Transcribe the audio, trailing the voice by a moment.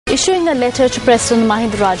Issuing a letter to President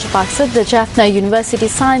Mahinda Rajapaksa, the Jaffna University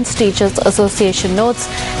Science Teachers Association notes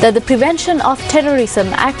that the Prevention of Terrorism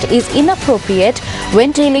Act is inappropriate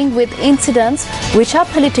when dealing with incidents which are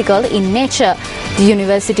political in nature. The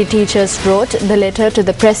university teachers wrote the letter to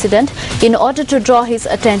the President in order to draw his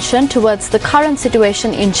attention towards the current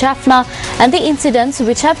situation in Jaffna and the incidents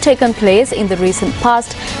which have taken place in the recent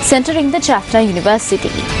past centering the Jaffna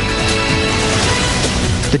University.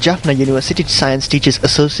 The Jaffna University Science Teachers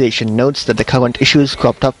Association notes that the current issues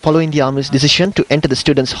cropped up following the Army's decision to enter the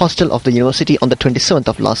students' hostel of the university on the 27th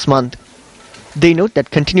of last month. They note that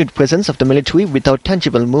continued presence of the military without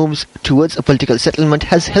tangible moves towards a political settlement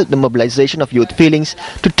has helped the mobilization of youth feelings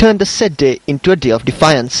to turn the said day into a day of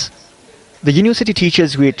defiance. The university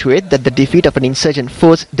teachers reiterate that the defeat of an insurgent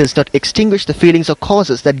force does not extinguish the feelings or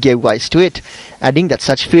causes that gave rise to it, adding that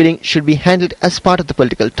such feeling should be handled as part of the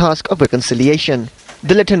political task of reconciliation.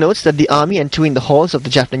 The letter notes that the army entering the halls of the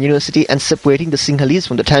Jaffna University and separating the Sinhalese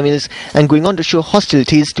from the Tamils and going on to show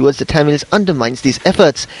hostilities towards the Tamils undermines these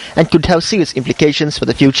efforts and could have serious implications for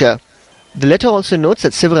the future. The letter also notes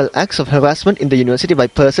that several acts of harassment in the university by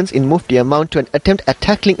persons in Mufti amount to an attempt at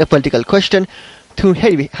tackling a political question through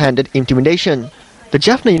heavy-handed intimidation. The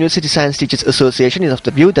Jaffna University Science Teachers Association is of the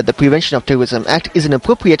view that the Prevention of Terrorism Act is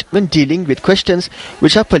inappropriate when dealing with questions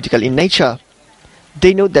which are political in nature.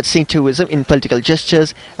 They note that seeing terrorism in political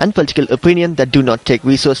gestures and political opinion that do not take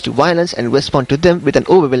resource to violence and respond to them with an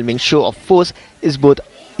overwhelming show of force is both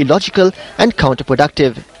illogical and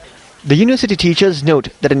counterproductive. The university teachers note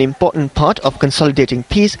that an important part of consolidating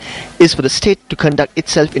peace is for the state to conduct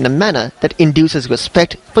itself in a manner that induces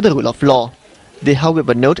respect for the rule of law. They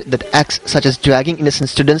however note that acts such as dragging innocent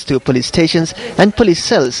students to police stations and police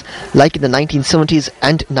cells, like in the 1970s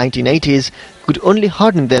and 1980s, could only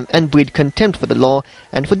harden them and breed contempt for the law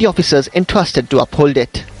and for the officers entrusted to uphold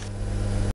it.